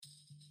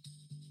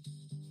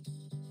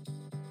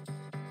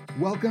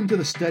Welcome to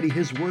the Study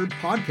His Word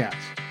podcast,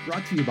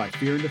 brought to you by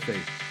Fear and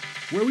Faith,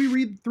 where we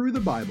read through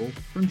the Bible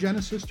from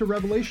Genesis to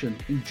Revelation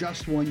in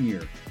just 1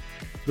 year.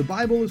 The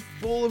Bible is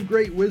full of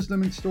great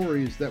wisdom and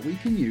stories that we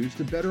can use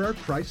to better our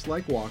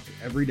Christ-like walk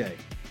every day.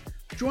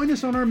 Join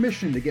us on our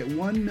mission to get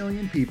 1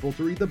 million people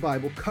to read the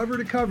Bible cover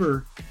to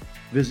cover.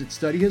 Visit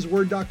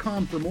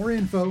studyhisword.com for more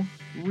info,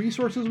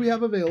 resources we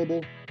have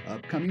available,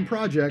 upcoming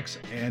projects,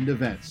 and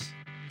events.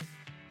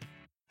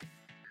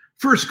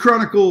 1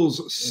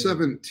 Chronicles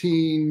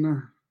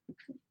 17.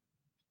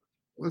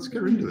 Let's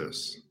get into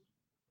this.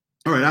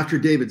 All right, after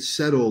David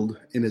settled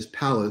in his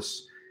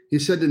palace, he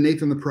said to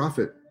Nathan the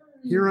prophet,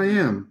 "Here I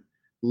am,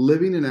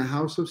 living in a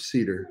house of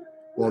cedar,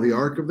 while the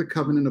ark of the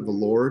covenant of the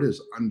Lord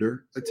is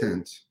under a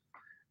tent."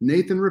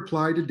 Nathan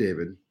replied to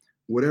David,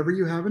 "Whatever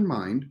you have in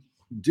mind,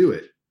 do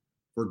it,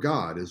 for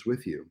God is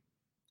with you."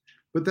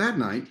 But that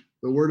night,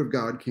 the word of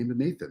God came to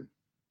Nathan,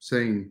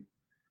 saying,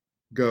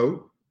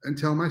 "Go and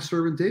tell my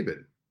servant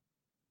David,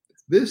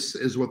 this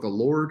is what the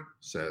Lord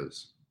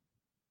says.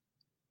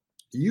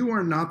 You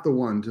are not the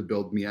one to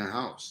build me a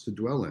house to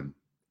dwell in.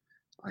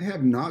 I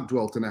have not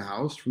dwelt in a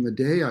house from the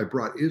day I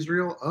brought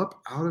Israel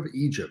up out of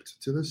Egypt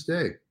to this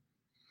day.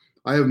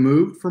 I have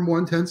moved from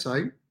one tent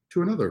site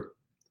to another,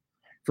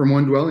 from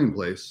one dwelling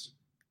place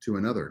to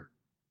another.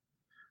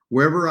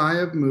 Wherever I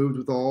have moved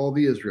with all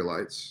the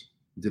Israelites,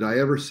 did I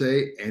ever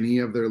say to any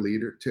of their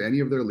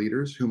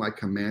leaders whom I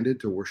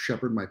commanded to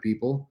shepherd my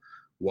people,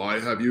 'Why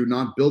have you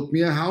not built me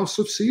a house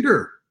of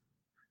cedar?'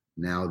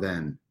 Now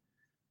then,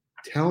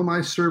 tell my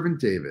servant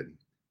David,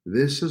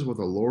 this is what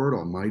the Lord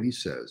Almighty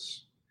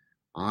says.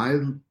 I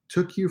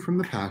took you from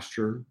the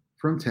pasture,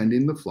 from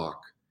tending the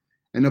flock,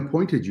 and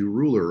appointed you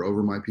ruler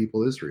over my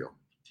people Israel.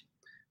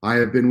 I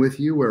have been with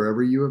you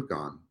wherever you have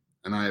gone,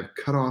 and I have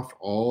cut off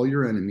all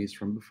your enemies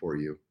from before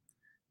you.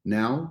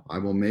 Now I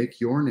will make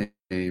your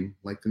name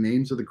like the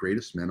names of the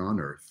greatest men on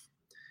earth,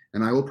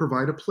 and I will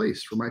provide a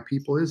place for my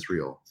people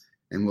Israel,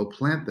 and will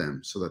plant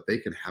them so that they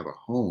can have a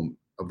home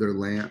of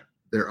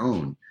their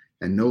own,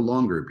 and no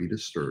longer be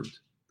disturbed.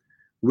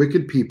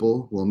 Wicked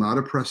people will not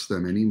oppress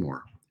them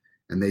anymore,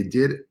 and they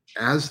did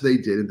as they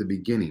did at the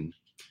beginning,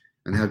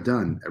 and have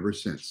done ever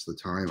since the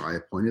time I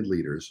appointed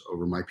leaders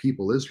over my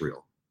people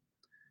Israel.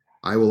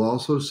 I will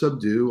also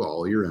subdue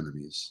all your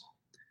enemies.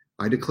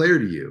 I declare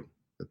to you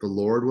that the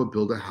Lord will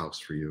build a house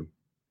for you.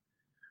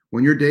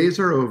 When your days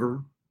are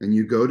over and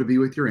you go to be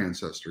with your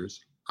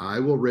ancestors, I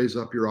will raise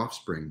up your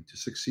offspring to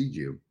succeed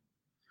you,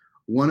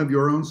 one of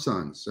your own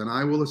sons, and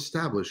I will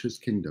establish his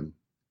kingdom.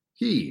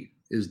 He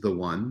is the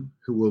one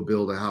who will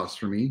build a house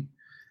for me,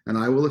 and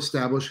I will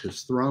establish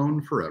his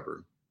throne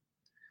forever.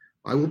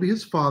 I will be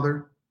his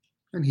father,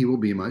 and he will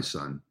be my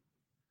son.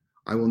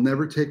 I will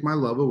never take my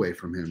love away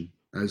from him,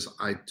 as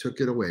I took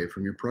it away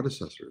from your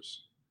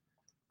predecessors.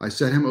 I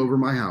set him over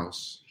my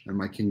house and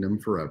my kingdom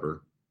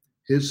forever.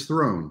 His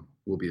throne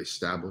will be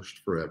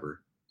established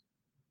forever."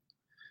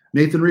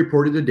 Nathan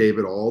reported to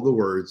David all the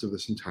words of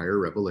this entire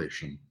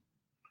revelation.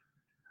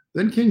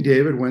 Then King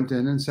David went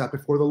in and sat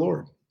before the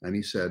Lord, and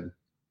he said,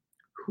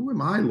 "Who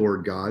am I,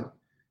 Lord God,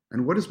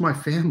 and what is my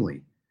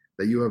family,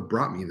 that you have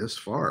brought me this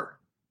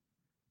far?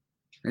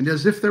 And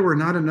as if there were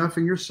not enough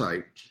in your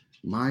sight,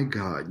 my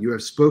God, you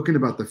have spoken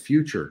about the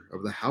future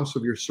of the house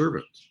of your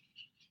servant.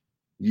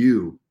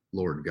 You,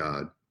 Lord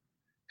God,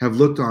 have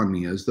looked on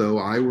me as though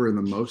I were in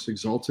the most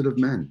exalted of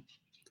men.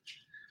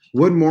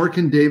 What more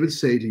can David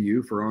say to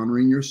you for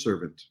honoring your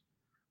servant?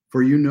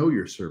 For you know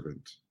your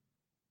servant.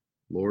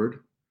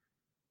 Lord,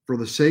 for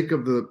the sake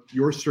of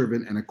your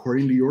servant and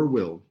according to your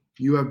will,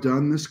 you have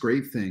done this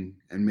great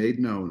thing and made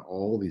known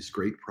all these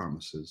great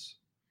promises.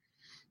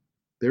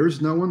 There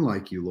is no one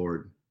like you,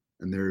 Lord,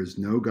 and there is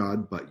no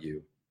God but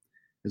you,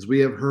 as we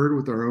have heard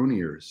with our own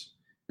ears.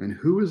 And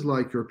who is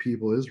like your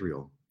people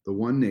Israel, the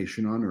one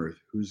nation on earth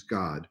whose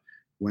God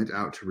went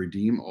out to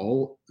redeem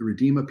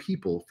a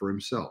people for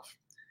himself,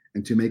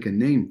 and to make a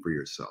name for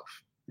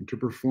yourself, and to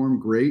perform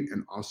great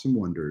and awesome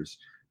wonders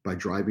by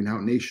driving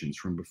out nations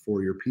from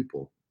before your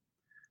people,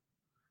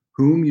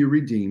 whom you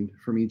redeemed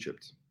from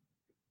Egypt.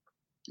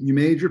 You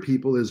made your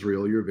people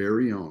Israel your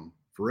very own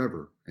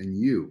forever, and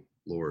you,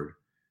 Lord,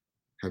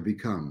 have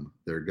become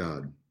their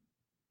God.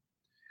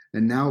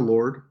 And now,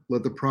 Lord,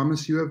 let the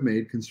promise you have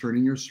made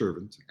concerning your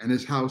servant and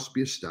his house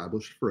be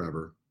established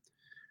forever.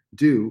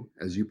 Do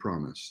as you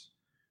promised,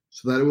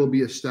 so that it will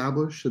be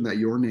established and that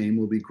your name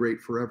will be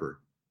great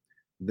forever.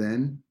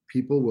 Then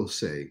people will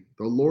say,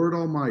 'The Lord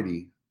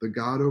Almighty, the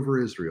God over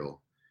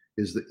Israel,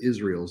 is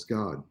Israel's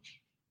God.'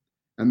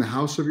 And the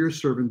house of your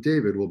servant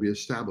David will be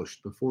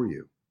established before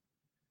you.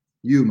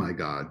 You, my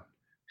God,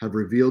 have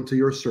revealed to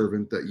your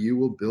servant that you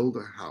will build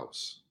a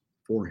house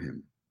for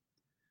him.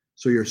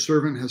 So your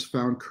servant has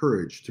found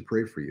courage to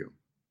pray for you.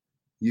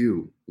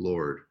 You,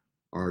 Lord,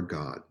 are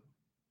God.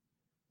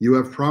 You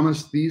have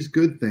promised these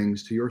good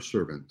things to your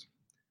servant.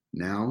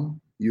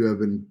 Now you have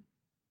been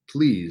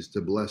pleased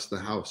to bless the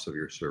house of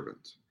your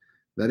servant,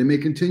 that it may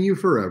continue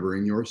forever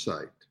in your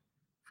sight.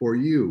 For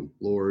you,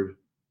 Lord,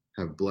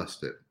 have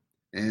blessed it,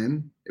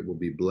 and it will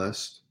be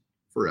blessed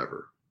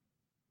forever."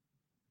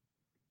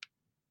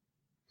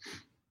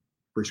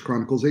 1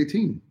 Chronicles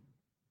 18.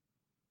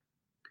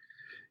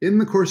 In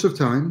the course of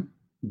time,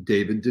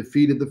 David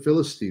defeated the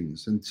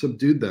Philistines and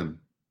subdued them,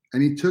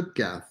 and he took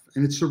Gath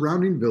and its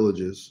surrounding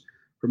villages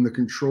from the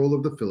control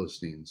of the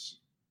Philistines.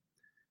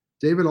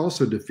 David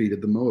also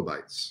defeated the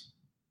Moabites,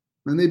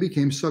 and they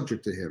became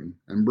subject to him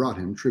and brought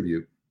him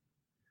tribute.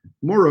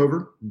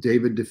 Moreover,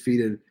 David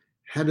defeated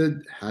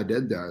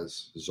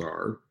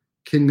Hadadezer,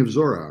 king of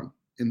Zorah,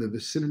 in the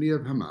vicinity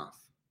of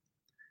Hamath.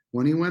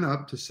 When he went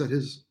up to set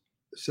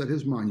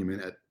his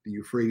monument at the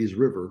Euphrates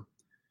River,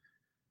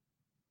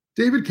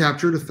 David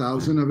captured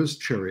 1,000 of his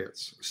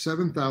chariots,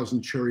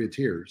 7,000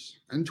 charioteers,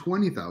 and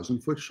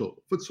 20,000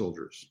 foot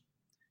soldiers.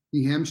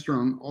 He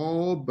hamstrung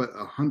all but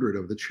 100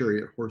 of the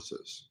chariot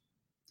horses.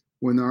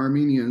 When the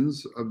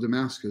Arameans of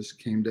Damascus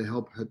came to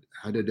help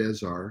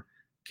Hadadezer,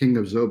 king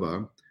of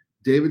Zobah,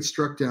 David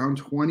struck down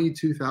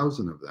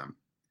 22,000 of them.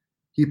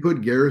 He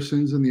put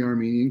garrisons in the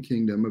Aramean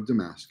kingdom of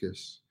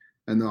Damascus,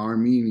 and the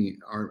Aramean,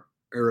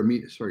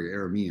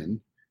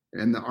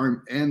 and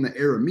the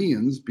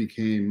Arameans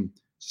became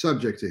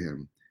subject to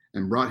him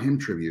and brought him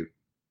tribute.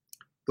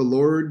 The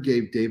Lord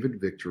gave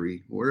David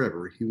victory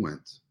wherever he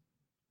went.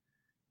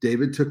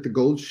 David took the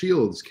gold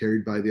shields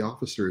carried by the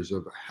officers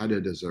of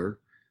Hadadezer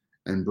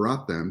and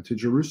brought them to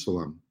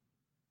Jerusalem.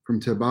 From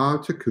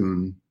Tebah to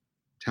Kun,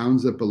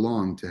 towns that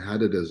belonged to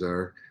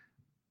Hadadezer,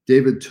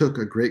 David took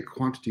a great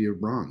quantity of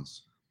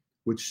bronze,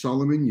 which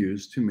Solomon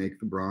used to make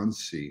the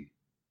bronze sea,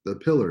 the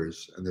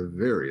pillars, and the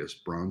various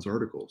bronze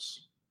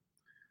articles.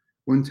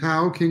 When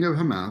Tou, king of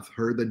Hamath,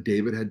 heard that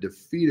David had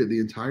defeated the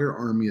entire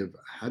army of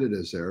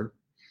Hadadezer,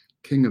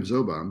 king of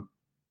Zobah,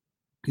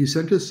 he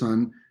sent his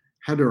son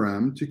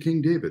Hadoram to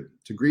King David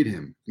to greet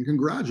him and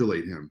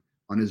congratulate him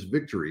on his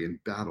victory in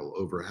battle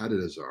over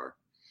Hadadezer,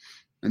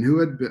 and who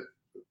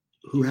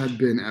had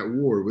been at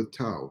war with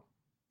Tou.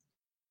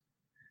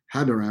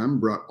 Hadoram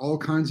brought all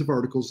kinds of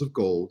articles of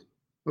gold,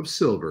 of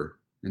silver,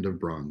 and of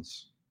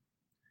bronze.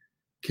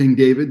 King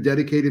David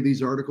dedicated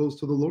these articles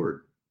to the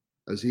Lord,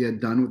 as he had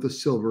done with the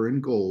silver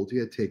and gold he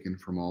had taken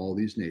from all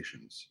these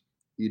nations,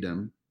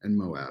 Edom and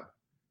Moab,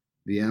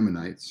 the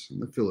Ammonites and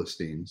the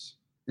Philistines,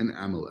 and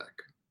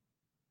Amalek.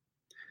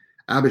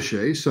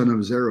 Abishai, son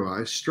of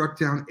Zeruiah, struck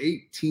down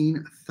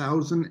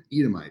 18,000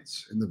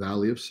 Edomites in the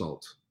Valley of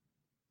Salt.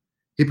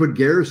 He put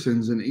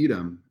garrisons in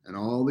Edom, and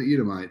all the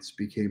Edomites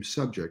became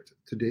subject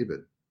to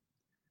David.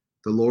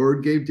 The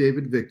Lord gave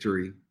David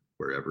victory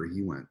wherever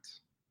he went.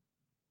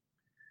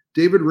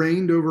 David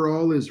reigned over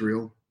all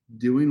Israel,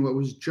 doing what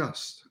was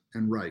just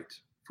and right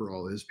for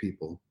all his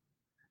people.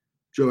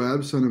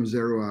 Joab, son of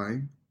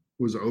Zeruiah,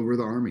 was over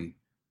the army.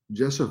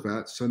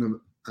 Jehoshaphat, son of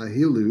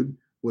Ahilud,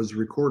 was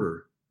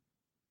recorder.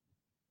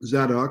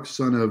 Zadok,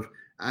 son of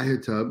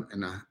Ahitub,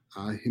 and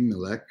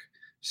Ahimelech,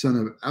 son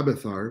of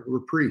Abiathar, were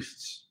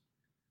priests.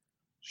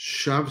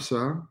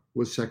 Shavsha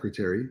was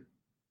secretary.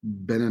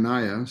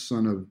 Benaniah,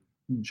 son of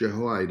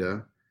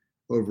Jehoiada,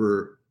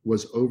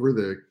 was over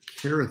the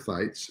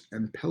Kerethites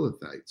and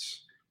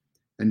Pelethites.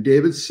 And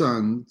David's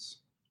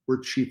sons were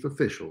chief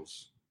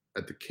officials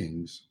at the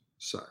king's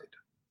side.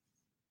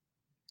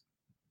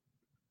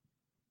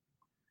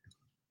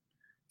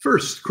 1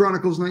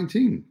 Chronicles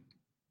 19.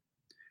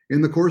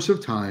 In the course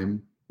of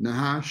time,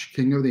 Nahash,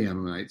 king of the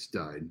Ammonites,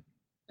 died,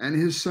 and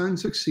his son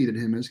succeeded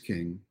him as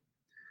king.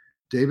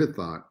 David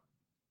thought,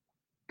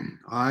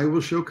 I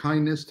will show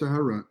kindness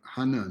to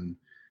Hanun,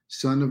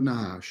 son of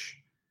Nahash,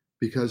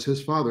 because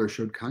his father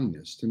showed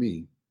kindness to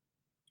me.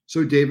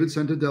 So David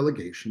sent a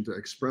delegation to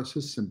express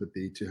his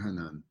sympathy to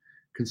Hanun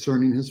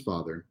concerning his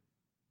father.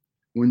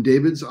 When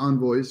David's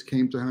envoys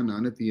came to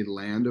Hanun at the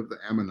land of the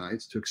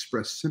Ammonites to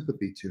express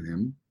sympathy to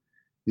him,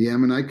 the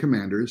Ammonite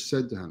commanders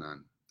said to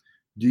Hanun,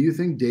 Do you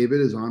think David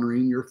is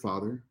honoring your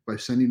father by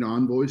sending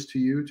envoys to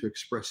you to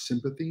express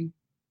sympathy?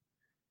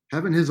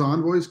 Haven't his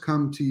envoys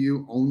come to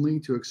you only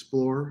to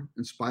explore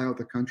and spy out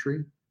the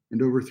country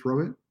and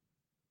overthrow it?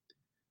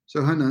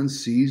 So Hanun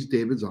seized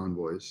David's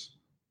envoys,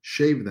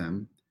 shaved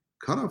them,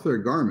 cut off their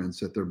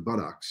garments at their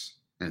buttocks,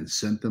 and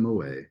sent them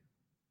away.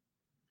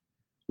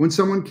 When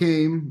someone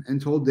came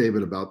and told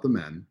David about the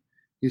men,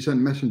 he sent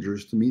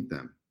messengers to meet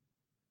them,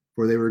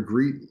 for they were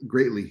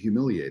greatly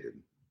humiliated.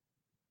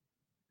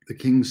 The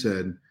king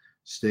said,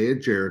 Stay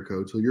at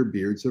Jericho till your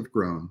beards have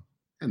grown,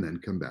 and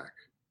then come back.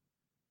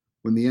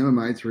 When the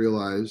Ammonites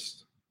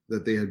realized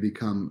that they had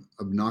become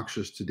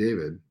obnoxious to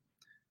David,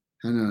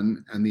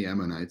 Hanun and the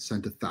Ammonites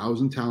sent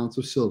 1,000 talents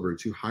of silver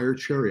to hire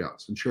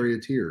chariots and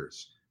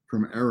charioteers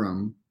from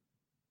Aram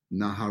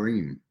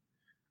Naharaim,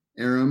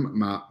 Aram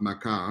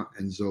Maacah,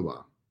 and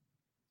Zobah.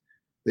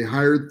 They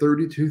hired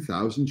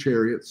 32,000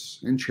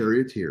 chariots and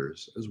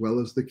charioteers, as well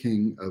as the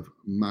king of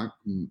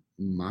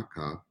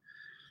Maacah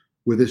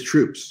with his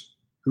troops,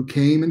 who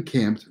came and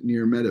camped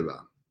near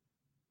Medeba,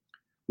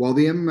 while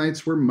the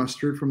Ammonites were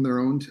mustered from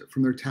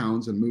their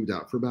towns and moved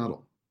out for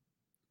battle.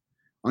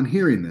 On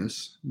hearing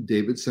this,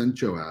 David sent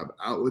Joab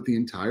out with the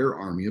entire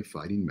army of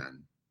fighting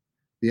men.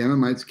 The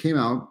Ammonites came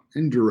out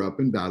and drew up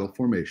in battle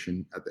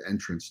formation at the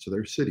entrance to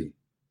their city,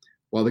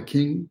 while the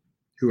king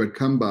who had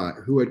come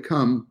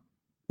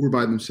were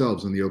by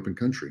themselves in the open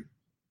country.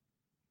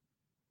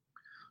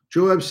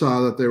 Joab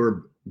saw that there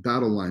were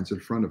battle lines in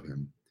front of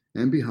him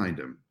and behind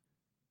him.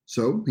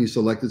 So he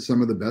selected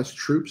some of the best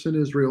troops in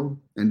Israel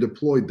and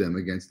deployed them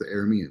against the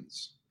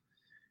Arameans.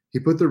 He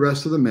put the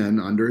rest of the men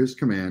under his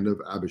command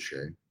of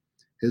Abishai,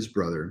 his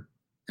brother,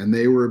 and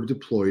they were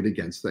deployed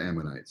against the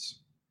Ammonites.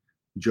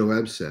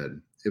 Joab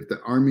said, "If the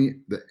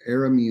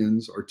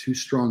Arameans are too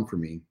strong for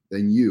me,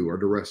 then you are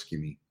to rescue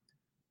me.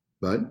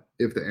 But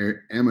if the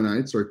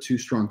Ammonites are too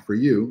strong for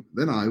you,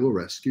 then I will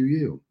rescue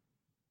you.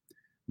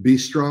 Be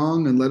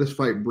strong and let us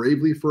fight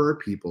bravely for our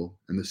people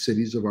and the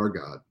cities of our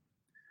God.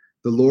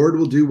 The Lord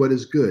will do what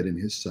is good in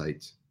his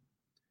sight."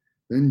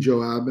 Then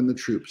Joab and the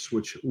troops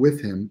which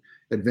with him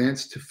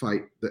advanced to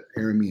fight the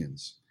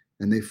Arameans,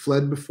 and they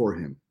fled before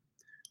him.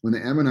 When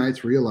the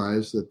Ammonites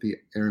realized that the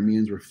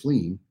Arameans were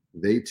fleeing,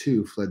 they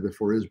too fled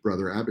before his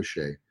brother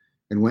Abishai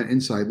and went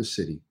inside the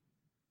city.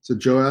 So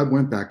Joab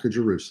went back to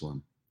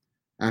Jerusalem.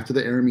 After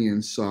the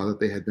Arameans saw that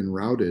they had been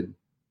routed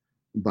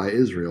by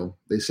Israel,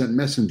 they sent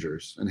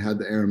messengers and had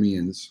the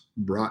Arameans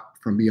brought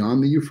from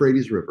beyond the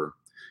Euphrates River,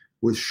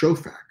 with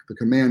Shophak, the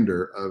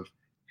commander of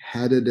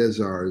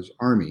Hadadezer's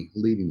army,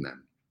 leading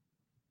them.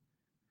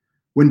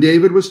 When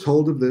David was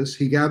told of this,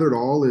 he gathered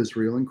all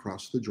Israel and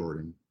crossed the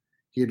Jordan.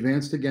 He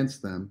advanced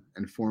against them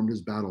and formed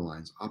his battle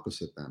lines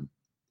opposite them.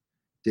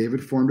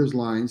 David formed his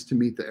lines to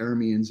meet the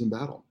Arameans in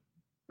battle,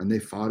 and they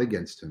fought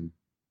against him.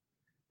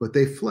 But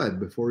they fled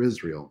before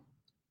Israel,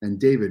 and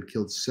David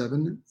killed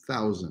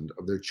 7,000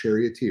 of their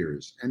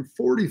charioteers and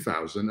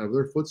 40,000 of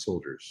their foot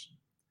soldiers.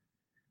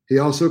 He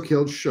also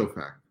killed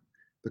Shophak,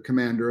 the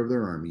commander of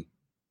their army.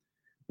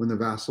 When the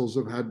vassals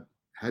of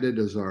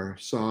Hadadezer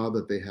saw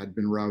that they had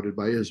been routed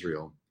by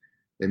Israel,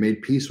 they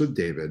made peace with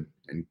David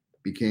and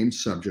became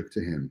subject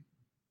to him.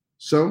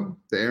 So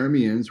the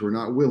Arameans were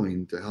not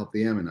willing to help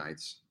the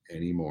Ammonites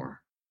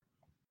anymore.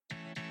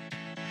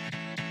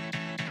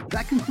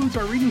 That concludes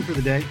our reading for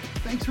the day.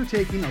 Thanks for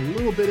taking a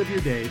little bit of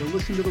your day to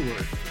listen to the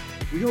Word.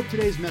 We hope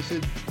today's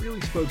message really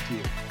spoke to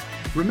you.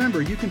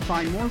 Remember, you can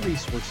find more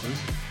resources,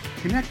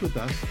 connect with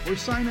us, or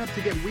sign up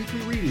to get weekly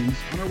readings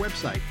on our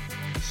website,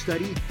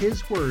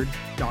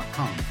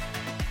 studyhisword.com.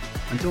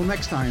 Until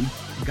next time,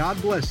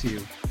 God bless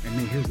you, and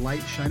may his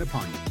light shine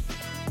upon you.